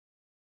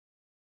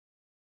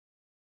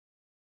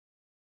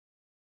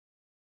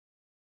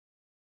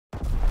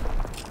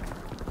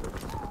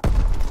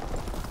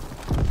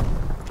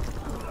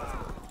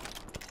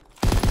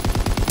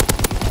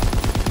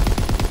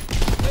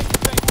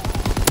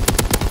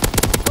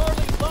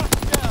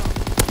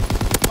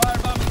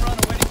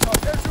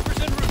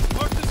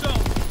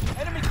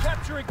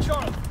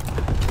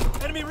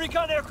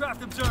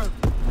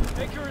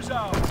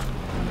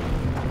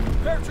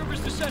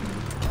descending.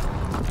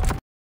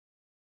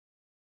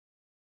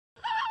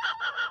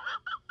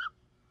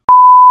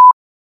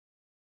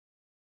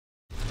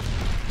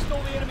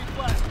 Stole the enemy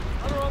flag.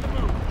 Hunter on the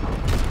move.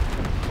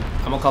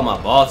 I'm gonna call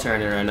my ball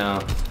turner right now.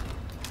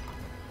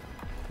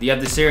 Do you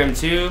have the serum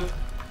too?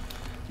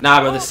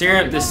 Nah, bro, the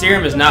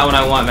serum is not what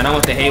I want, man. I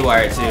want the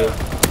haywire too.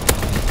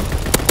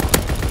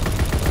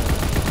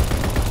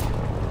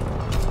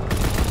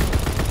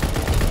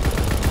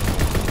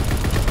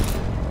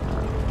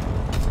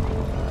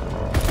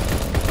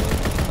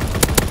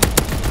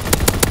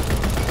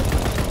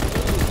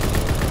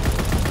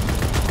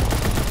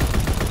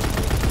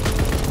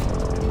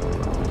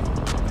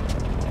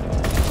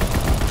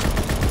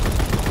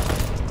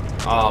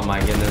 Oh my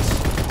goodness.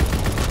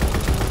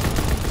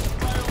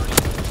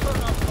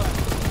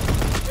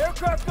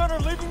 Aircraft gunner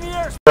leaving the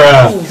air.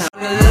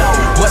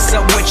 What's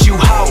up with you,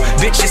 ho?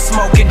 Bitches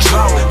smoking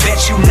drone,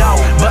 bet you know.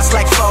 Bust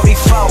like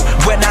 44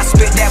 when I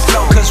spit that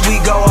flow, cause we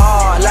go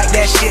hard like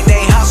that shit.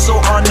 They hustle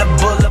on the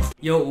boulevard.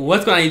 Yo,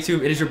 what's going on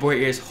YouTube? It is your boy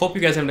Ears. Hope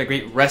you guys are having a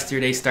great rest of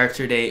your day, start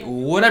your day,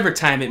 whatever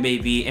time it may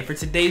be. And for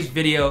today's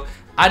video,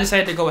 I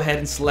decided to go ahead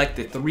and select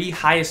the 3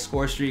 highest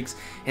score streaks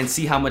and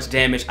see how much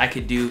damage I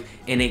could do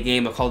in a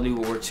game of COD WW2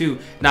 World War II.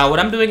 Now, what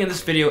I'm doing in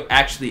this video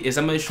actually is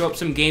I'm going to show up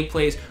some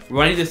gameplays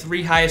running the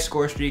 3 highest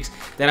score streaks.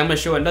 Then I'm going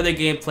to show another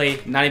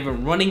gameplay not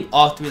even running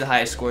all 3 of the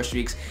highest score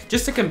streaks,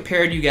 just to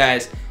compare to you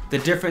guys the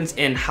difference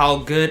in how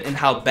good and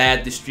how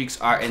bad the streaks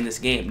are in this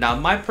game. Now,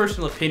 my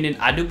personal opinion,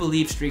 I do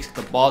believe streaks like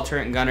the ball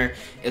turret gunner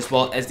as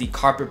well as the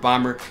carpet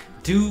bomber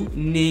do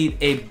need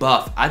a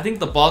buff. I think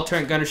the ball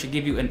turret gunner should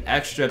give you an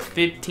extra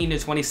 15 to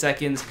 20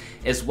 seconds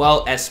as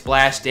well as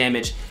splash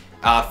damage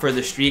for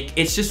the streak.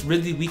 It's just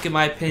really weak in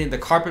my opinion. The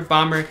carpet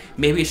bomber,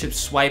 maybe it should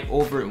swipe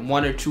over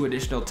 1 or 2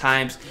 additional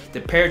times.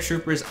 The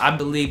paratroopers, I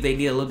believe they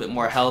need a little bit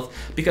more health,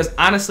 because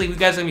honestly, you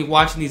guys are gonna be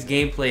watching these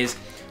gameplays.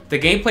 The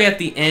gameplay at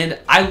the end,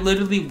 I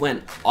literally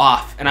went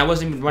off and I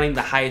wasn't even running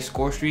the highest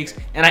score streaks,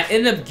 and I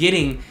ended up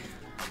getting,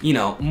 you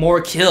know,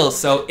 more kills.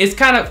 So it's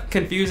kind of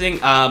confusing.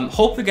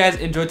 Hope you guys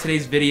enjoyed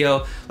today's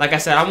video. Like I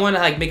said, I want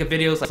to make a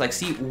video like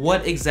see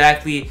what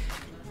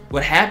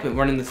happened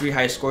running the 3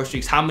 highest score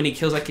streaks, how many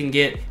kills I can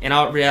get. In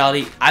all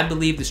reality, I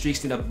believe the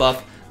streaks need a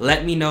buff.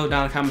 Let me know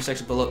down in the comment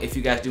section below if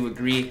you guys do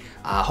agree.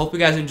 Hope you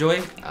guys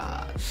enjoy.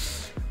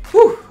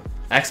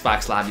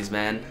 Xbox lobbies,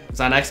 man. It's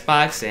on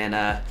Xbox,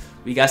 and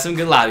we got some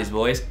good lobbies,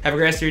 boys. Have a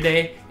great rest of your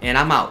day, and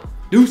I'm out.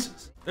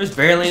 Deuces. There's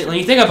barely, when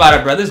you think about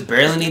it, bro, there's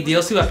barely any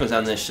DLC weapons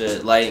on this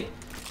shit. Like,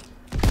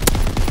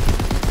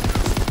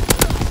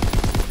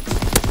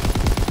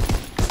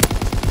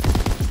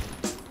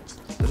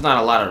 there's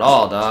not a lot at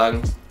all,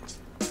 dog.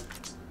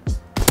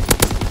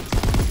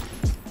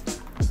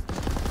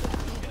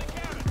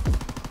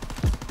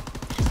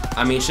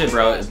 I mean, shit,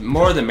 bro.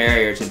 More the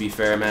merrier, to be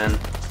fair, man.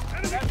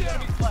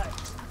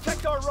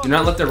 Do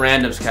not let the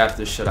randoms cap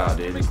this shit out,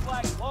 dude.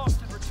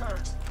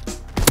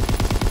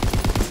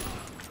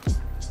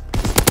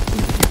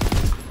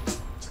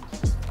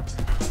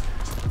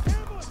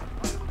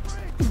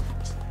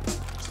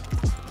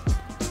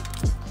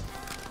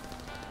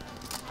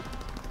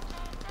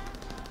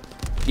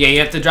 Yeah, you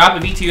have to drop a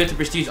V2, you have to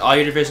prestige all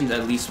your divisions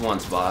at least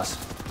once, boss.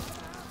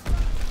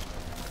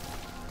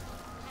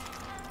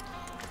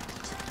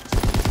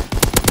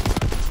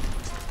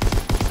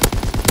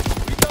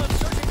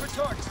 Searching for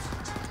targets.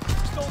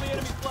 Stole the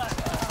enemy flag.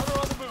 Hunter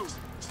on the move.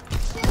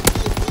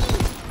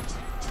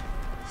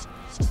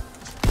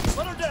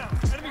 Hunter down.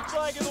 Enemy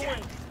flag in the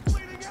wind.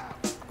 Bleeding out.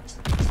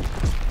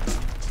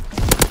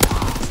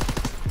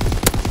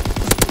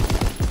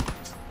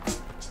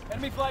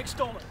 Enemy flag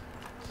stolen.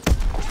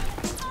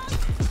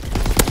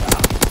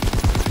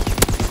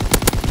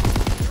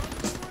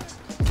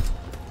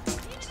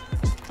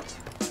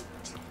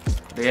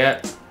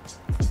 Yeah.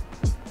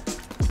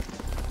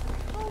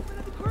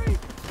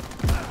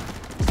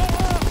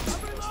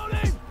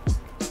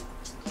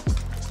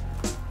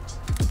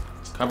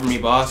 Cover me,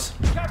 boss.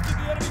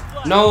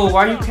 No,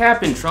 why are you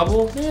capping,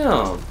 Trouble?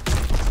 Damn.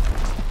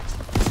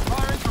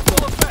 Firing for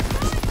full effect.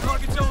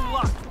 Target zone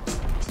locked.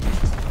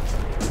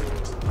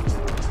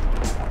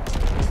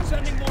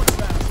 Sending mortar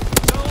round.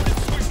 Zone and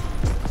sweep.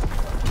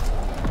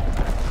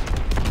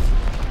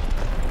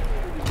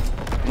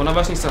 One of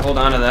us needs to hold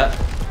on to that.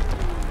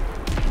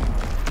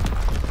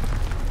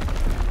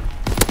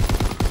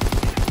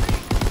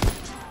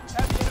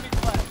 Have the enemy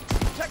flag.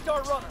 Protect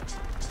our runner.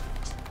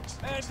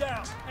 Man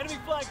down. Enemy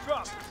flag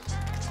dropped.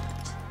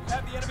 We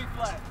have the enemy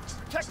flag.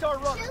 Protect our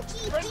runner.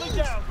 Friendly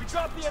down. We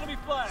dropped the enemy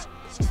flag.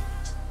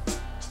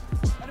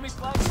 Enemy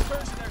flag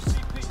returned to their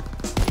CP.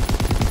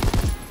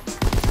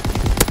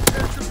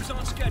 Paratroopers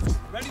on schedule.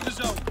 Ready to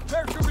zone.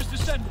 Paratroopers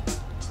descending.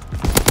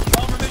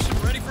 Bomber mission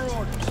ready for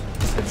orders.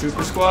 The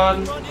trooper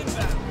squad. Run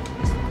inbound.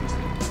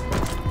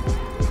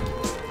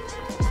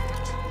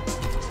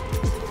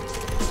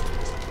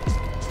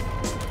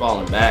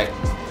 Falling back.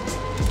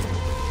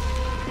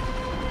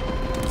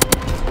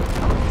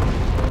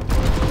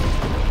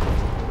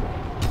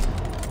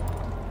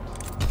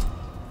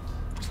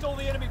 Stole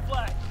the enemy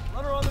flag.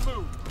 Runner on the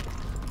move.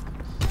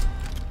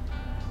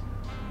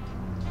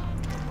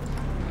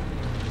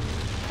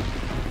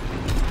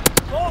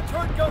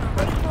 turret gunner,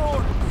 ready for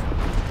orders.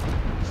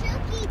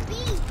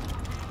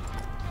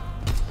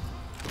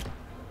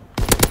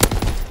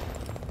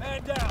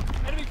 Man down.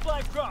 Enemy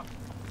flag dropped.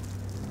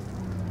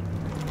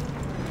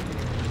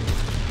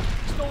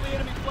 Stole the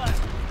enemy flag.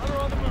 Hunter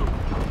on the move.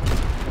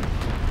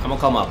 I'm gonna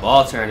call my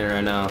ball turner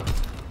right now. Do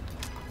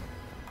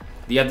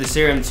you have the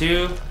serum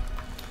too?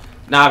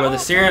 Nah, bro, the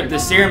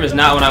serum is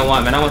not what I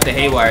want, man. I want the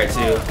haywire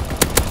too.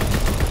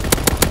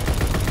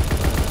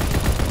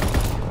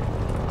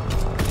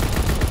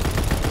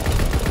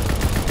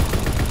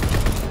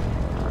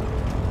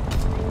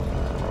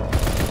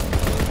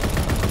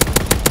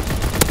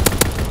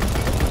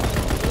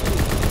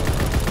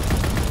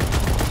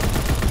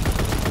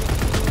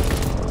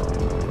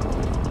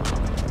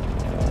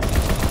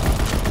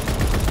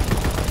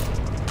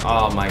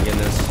 Oh my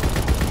goodness.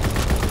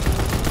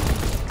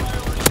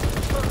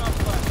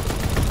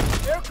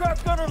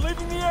 Aircraft gunner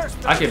leaving the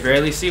airspace. I could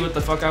barely see what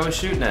the fuck I was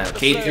shooting at.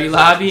 K3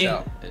 lobby?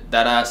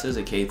 That ass is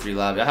a K3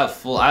 lobby. I have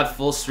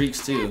full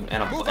streaks too,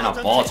 and a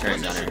ball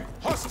turret gunner.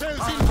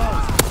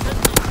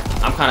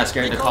 I'm kinda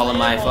scared to call him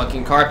my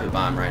fucking carpet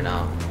bomb right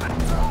now.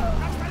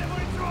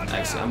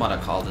 Actually, I'm about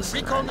to call this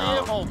in right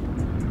now.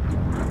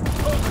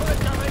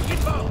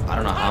 I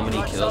don't know how many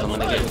kills I'm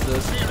gonna get with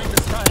this.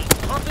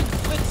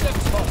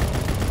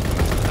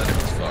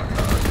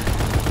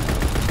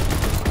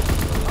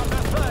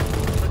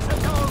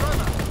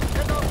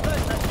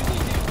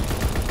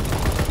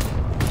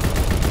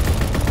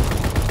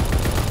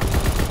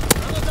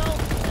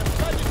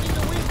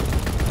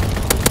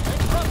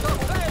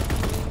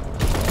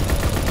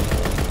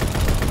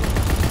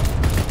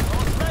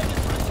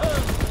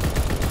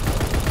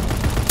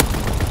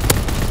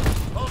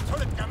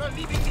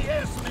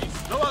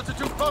 Low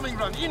altitude bombing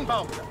run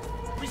inbound.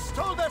 We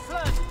stole their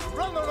flag.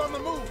 Runner on the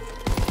move.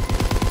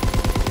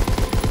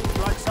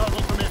 Strike salvo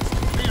commenced.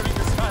 Clearing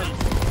the skies.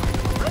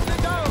 Bring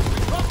it down. We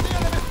dropped the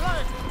enemy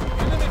flag.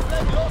 Enemy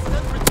flag lost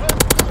and returned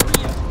to the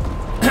rear.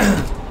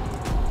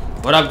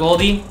 What up,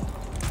 Goldie?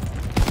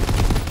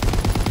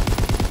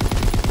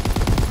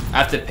 I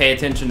have to pay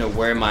attention to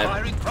where my...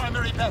 Firing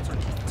primary battery.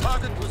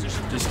 Target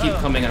position. Just keep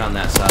coming in on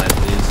that side,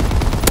 please.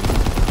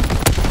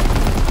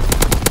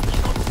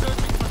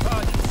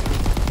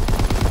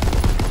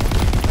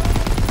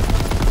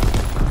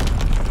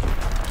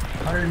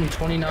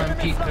 129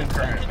 peak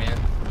concurrent, man.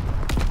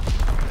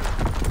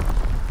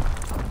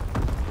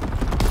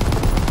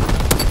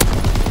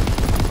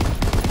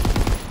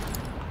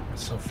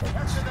 That's so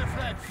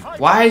funny.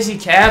 Why is he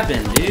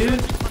capping,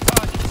 dude?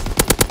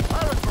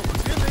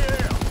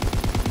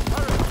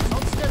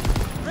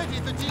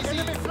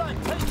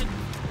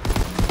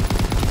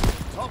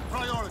 Top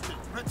priority.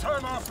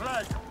 Return our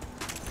flag.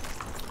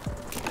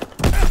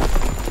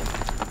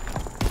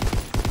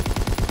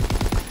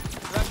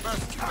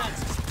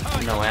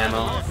 No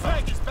ammo.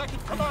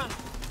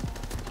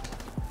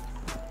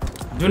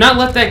 Do not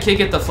let that kid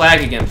get the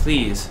flag again,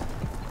 please.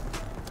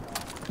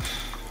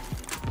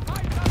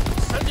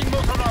 Sending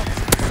motor rounds.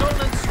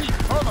 Zone and sweep.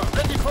 Bomber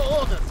ready for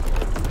orders.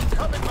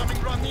 Incoming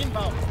bombing run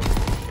inbound.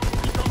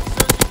 Recon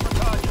searching for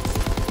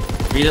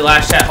targets. Read the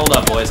last chat. Hold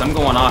up, boys. I'm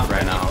going off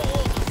right now.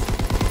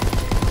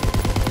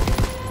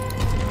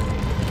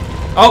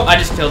 Oh, I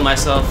just killed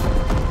myself.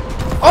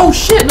 Oh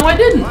shit! No, I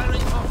didn't.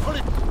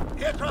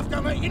 Aircraft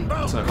gunner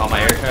inbound. So I call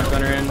my aircraft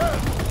gunner in.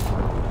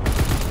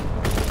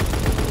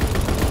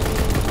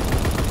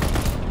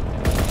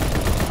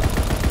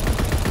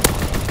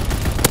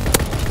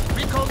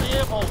 Recall the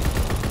airborne.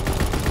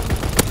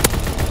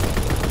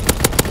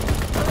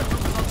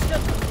 Paratroopers on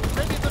schedule.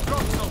 Ready the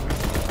drop zone.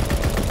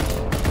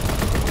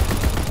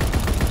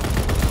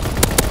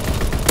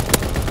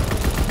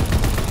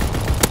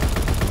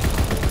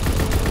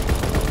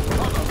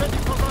 Runner ready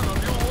for run on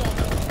your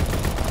order.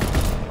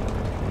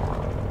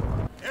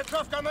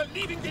 Aircraft gunner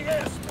leaving the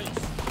airspace.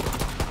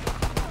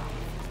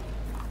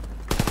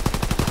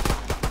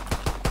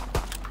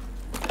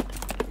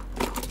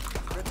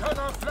 Return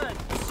our flag.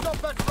 Stop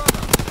that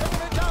runner.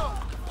 Enemy down.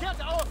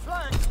 Get our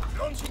flag.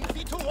 Launching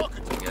V2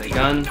 rocket. Get a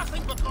gun.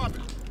 Nothing but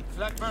rocket.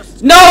 Flag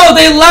burst. No,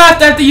 they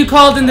laughed after you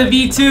called in the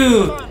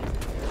V2.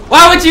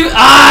 Why would you?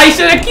 Ah, you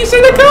should have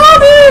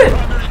called it.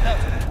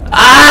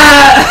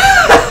 Ah!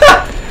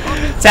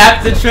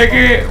 Tap the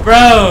trigger,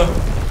 bro.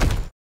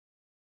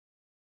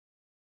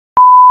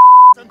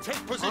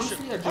 Take position.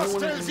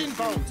 Hostiles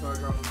inbound.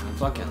 I'm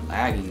fucking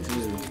lagging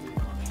too.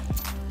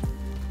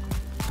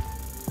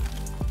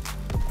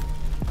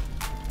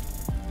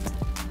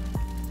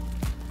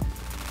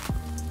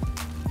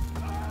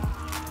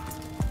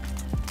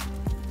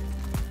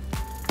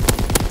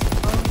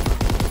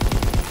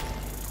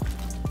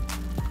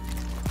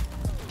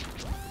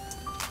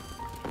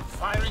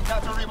 Firing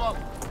battery 1.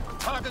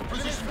 Target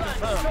position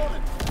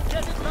confirmed.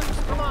 Get it back to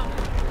command.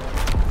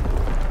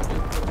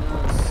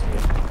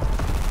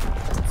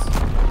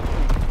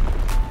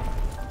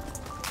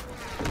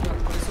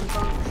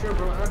 Sure,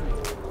 bro, add me.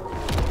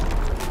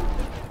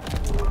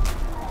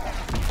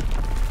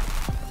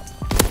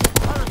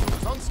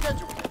 Paratroopers on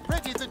schedule.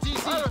 Ready the DC.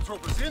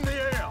 Paratroopers in the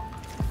air.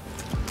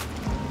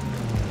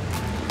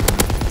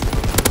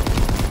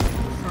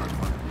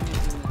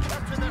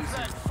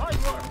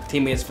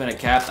 Teammates finna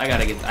cap. I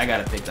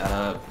gotta pick that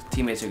up.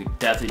 Teammates are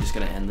definitely just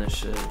gonna end this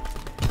shit.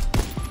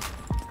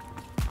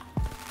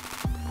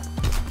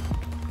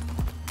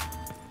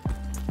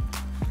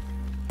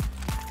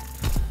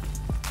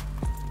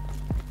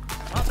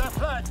 Have that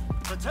flag.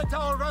 Protect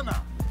our runner.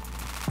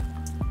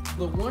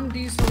 The one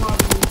decent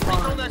lobby we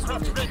find is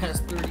when it has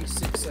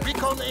 36 seconds.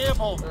 Recon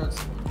airborne.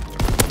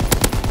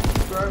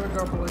 Driving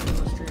drop a link in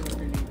the stream if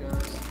you need,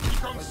 guys.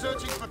 Recon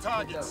searching for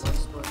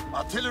targets.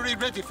 Artillery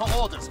ready for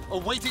orders.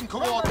 Awaiting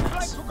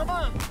coordinates. Flag to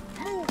command.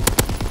 Move.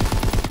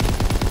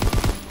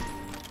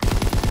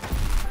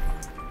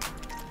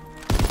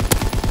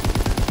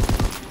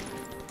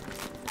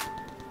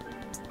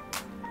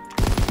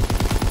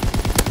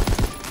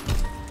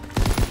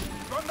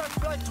 Run that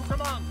flag to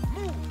command.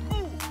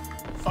 Move.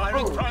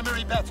 Firing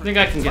primary battery. I think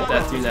I can get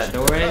that through that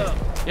door, eh?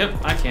 Yep,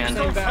 I can.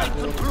 Recon flight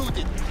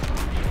concluded.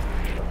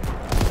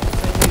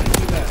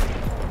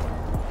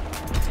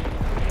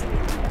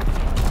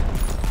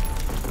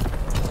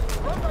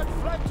 Run that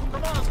flag to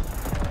command.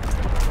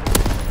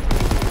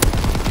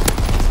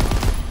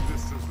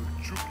 This is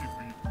a Chucky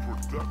Beat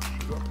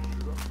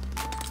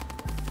production.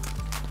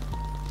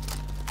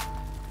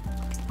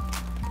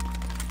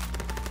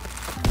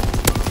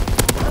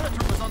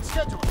 Paratroopers on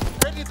schedule.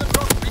 Ready to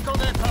drop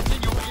recon aircraft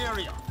in your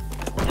area.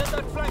 Get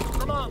that flag to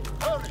command.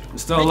 Hurry. I'm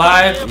still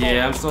alive?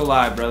 Yeah, I'm still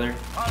alive, brother.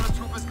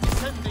 Paratroopers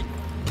descending.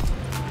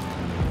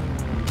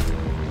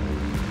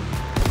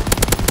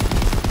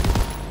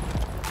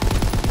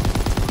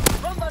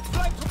 Run that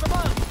flag to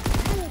command.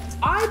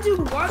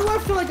 Why do I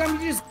feel like I'm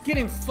just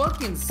getting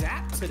fucking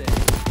zapped today?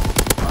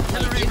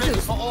 Artillery It ready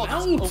just for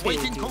orders. melted,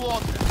 Awaiting dude.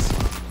 coordinates.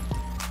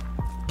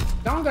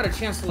 I don't got a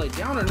chance to lay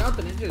down or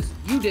nothing. It just,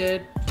 you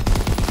did.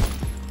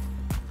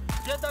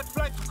 Get that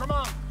flag to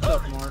command. What's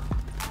up, Hurry. Mark?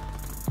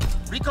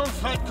 Recon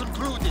flight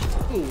concluded.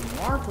 Ooh,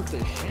 Mark with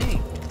the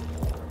shank.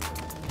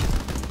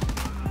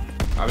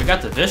 Alright, we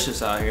got the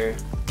Vicious out here.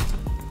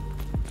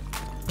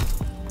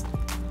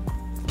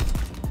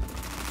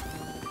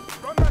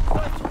 Run that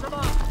flag to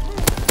command.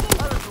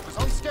 Paratroopers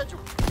on schedule.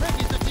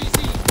 Ready to TC.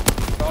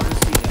 I'll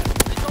just see that.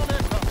 Recon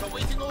aircraft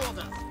awaiting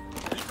orders.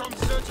 Recon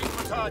searching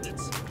for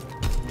targets.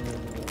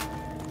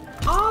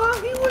 Ah,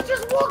 he was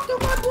just walked through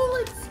my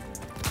bullets.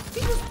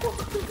 He just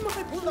walked through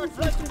my Move bullets.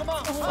 that flag to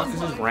command. Fuck is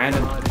this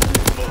random?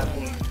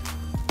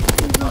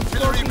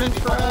 Artillery ready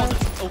for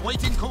orders.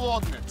 Awaiting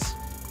coordinates.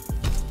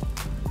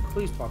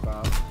 Please pop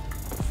out.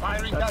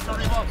 Firing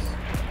battery box.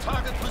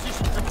 Target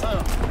position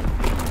confirmed.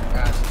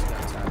 Gosh, this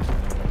guy's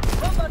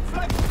actually. Run that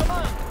flag to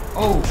command.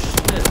 Oh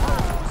shit.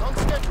 Paratroopers on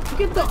schedule.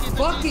 Look at the Ready to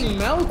fucking TC.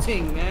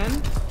 melting, man.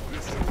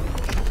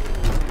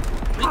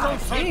 Recon God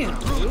flight damn,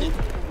 concluded. dude.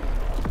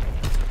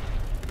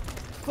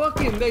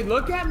 Fucking, they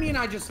look at me and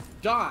I just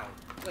die.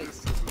 Like,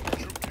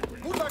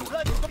 Move that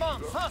flag to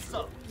command.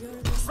 Faster.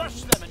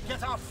 Crush them and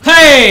get our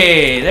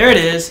Hey, there it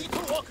is.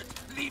 rocket.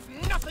 Leave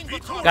nothing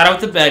but Got out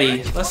with the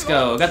Betty. Let's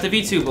go. Got the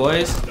V2,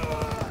 boys.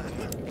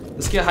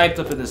 Let's get hyped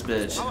up in this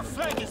bitch. Our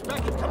flag is back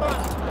in command.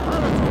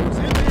 Paratroopers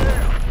in the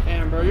air.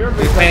 damn, bro, you're a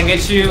big Playing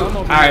against you? I'm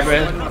over Alright,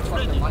 here bro. sweating my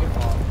fucking life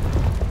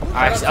off.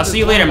 Alright, I'll see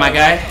you later, my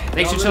guy.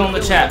 Thanks for chilling in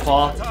the chat,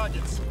 Paul.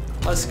 Targets.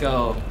 Let's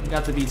go. We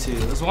got the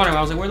V2. I was wondering,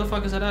 I was like, where the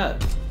fuck is it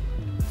at?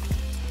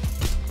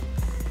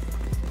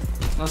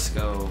 Let's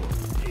go.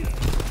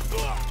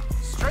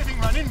 Strafing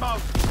run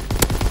inbound.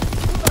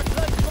 Move that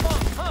flag to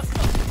command.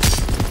 Faster.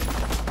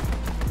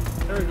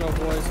 There we go,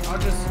 boys. I'll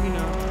just,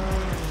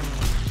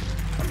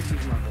 I'll just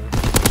use my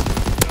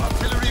bolt.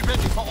 Artillery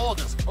ready for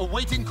orders.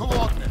 Awaiting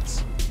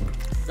coordinates.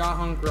 Got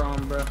hunker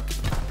on, bro.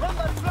 Run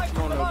that flag to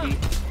Come on, command.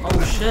 OB.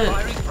 Oh shit.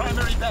 Firing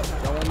primary battery.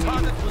 Y'all want me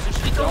Target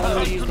position. Y'all want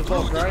me to use the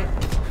bolt, concluded. right?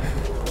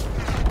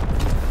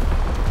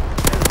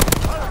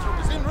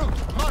 Paratroopers en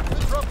route. Mark the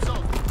drop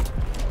zone.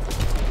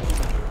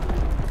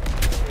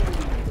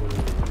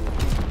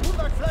 Move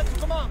that flag to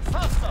command.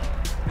 Faster.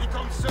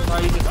 Recon search. How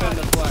you defend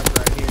the flag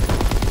right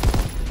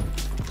here?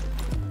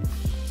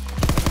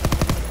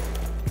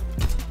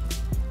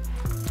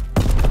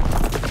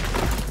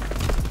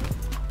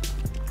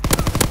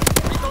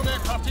 Recon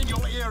aircraft in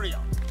your area.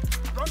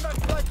 Run that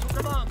flag to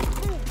command.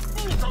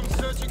 Move. Recon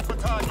searching for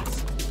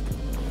targets.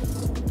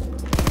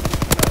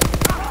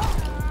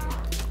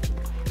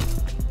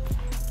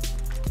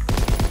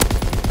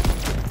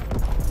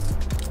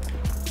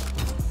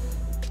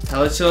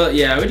 Hella chill.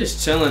 Yeah, we're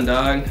just chilling,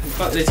 dog.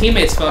 Fuck, the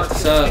teammates fucked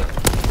us up.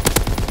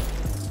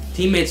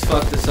 Teammates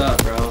fucked us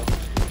up, bro.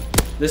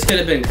 This could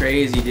have been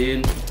crazy,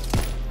 dude.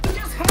 What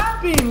just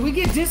happened? We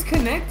get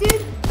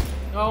disconnected?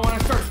 Oh, when I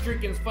start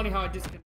streaking, it's funny how I disconnect.